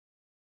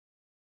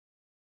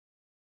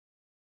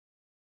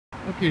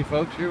Okay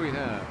folks, here we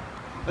have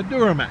a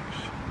Duramax,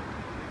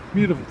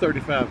 beautiful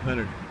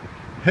 3500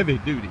 heavy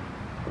duty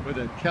with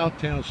a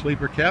Cowtown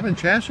sleeper cab and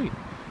chassis.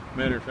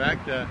 Matter of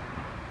fact,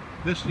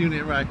 this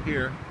unit right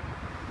here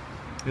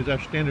is our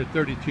standard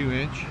 32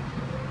 inch,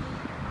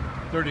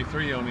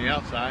 33 on the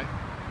outside,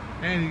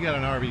 and you got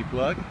an RV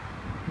plug.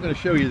 I'm going to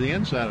show you the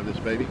inside of this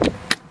baby.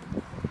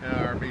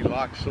 RV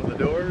locks on the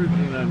doors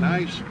and a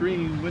nice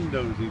screen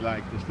windows he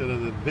liked instead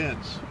of the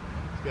vents.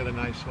 It's got a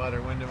nice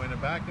slider window in the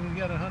back, and you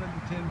got a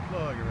 110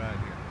 plug right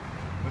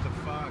here with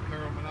a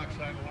carbon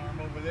monoxide alarm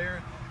over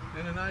there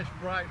and a nice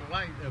bright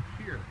light up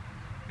here,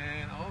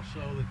 and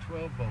also the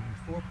 12 volt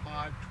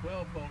 4-pod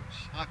 12 volt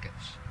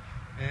sockets.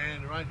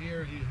 And right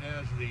here he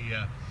has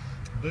the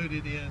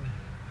booted in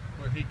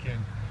where he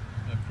can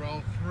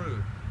crawl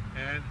through,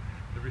 and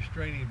the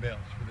restraining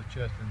belts for the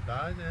chest and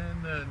thighs,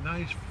 and a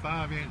nice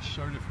 5-inch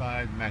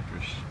certified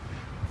mattress.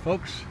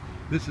 Folks,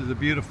 this is a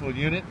beautiful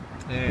unit,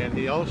 and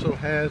he also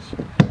has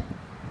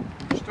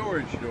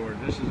storage doors.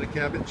 This is a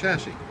cab and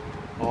chassis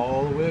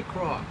all the way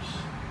across,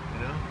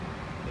 you know,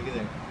 look at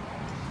there.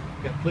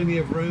 Got plenty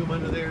of room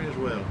under there as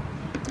well.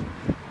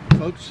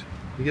 Folks,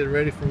 you get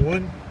ready for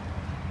one,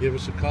 give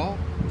us a call,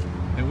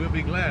 and we'll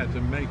be glad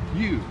to make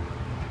you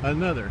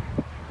another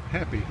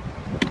happy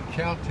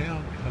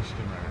Cowtown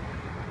customer.